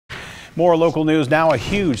More local news now. A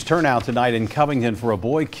huge turnout tonight in Covington for a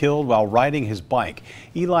boy killed while riding his bike.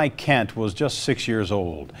 Eli Kindt was just 6 years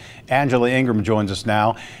old. Angela Ingram joins us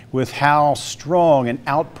now with how strong an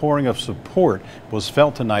outpouring of support was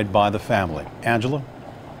felt tonight by the family. Angela?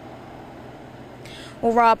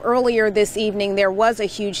 Well, Rob, earlier this evening there was a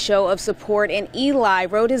huge show of support, and Eli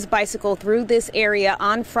rode his bicycle through this area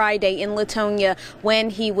on Friday in LATONIA when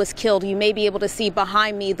he was killed. You may be able to see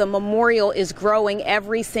behind me the memorial is growing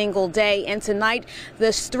every single day, and tonight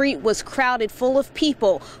the street was crowded full of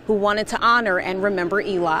people who wanted to honor and remember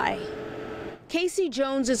Eli. Casey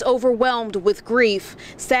Jones is overwhelmed with grief,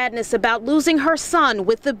 sadness about losing her son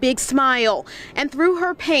with the big smile. And through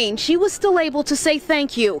her pain, she was still able to say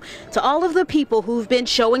thank you to all of the people who've been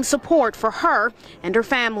showing support for her and her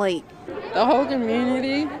family. The whole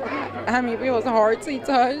community, I mean, it was hearts he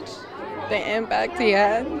touched, the impact he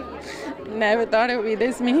had. Never thought it would be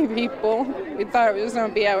this many people. We thought it was going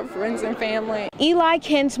to be our friends and family. Eli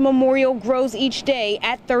Kindt's memorial grows each day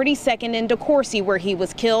at 32nd and Decoursey, where he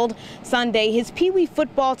was killed. Sunday, his Pee Wee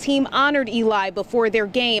football team honored Eli before their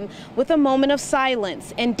game with a moment of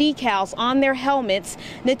silence and decals on their helmets.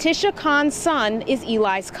 Natisha Conn's son is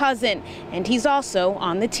Eli's cousin, and he's also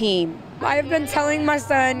on the team. I've been telling my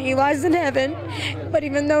son Eli's in heaven, but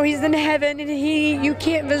even though he's in heaven and you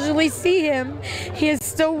can't visually see him, he is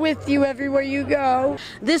still with you everywhere you go.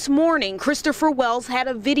 This morning, Christopher Wells had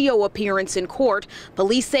a video appearance in court.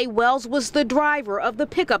 Police say Wells was the driver of the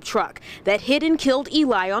pickup truck that hit and killed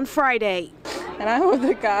Eli on Friday. And I hope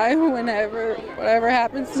the guy, whatever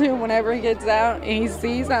happens to him, whenever he gets out and he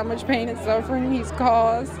sees how much pain and suffering he's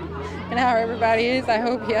caused and how everybody is, I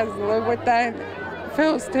hope he has to live with that.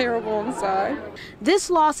 Feels terrible inside. This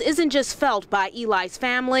loss isn't just felt by Eli's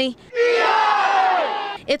family.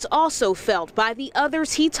 It's also felt by the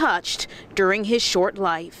others he touched during his short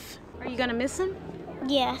life. Are you gonna miss him?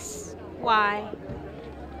 Yes. Why?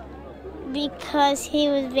 Because he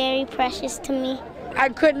was very precious to me. I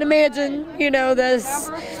couldn't imagine, this,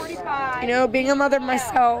 being a mother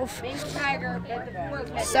myself.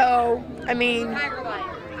 So, I mean,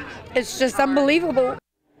 it's just unbelievable.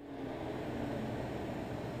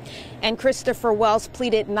 And Christopher Wells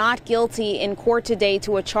pleaded not guilty in court today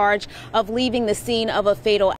to a charge of leaving the scene of a fatal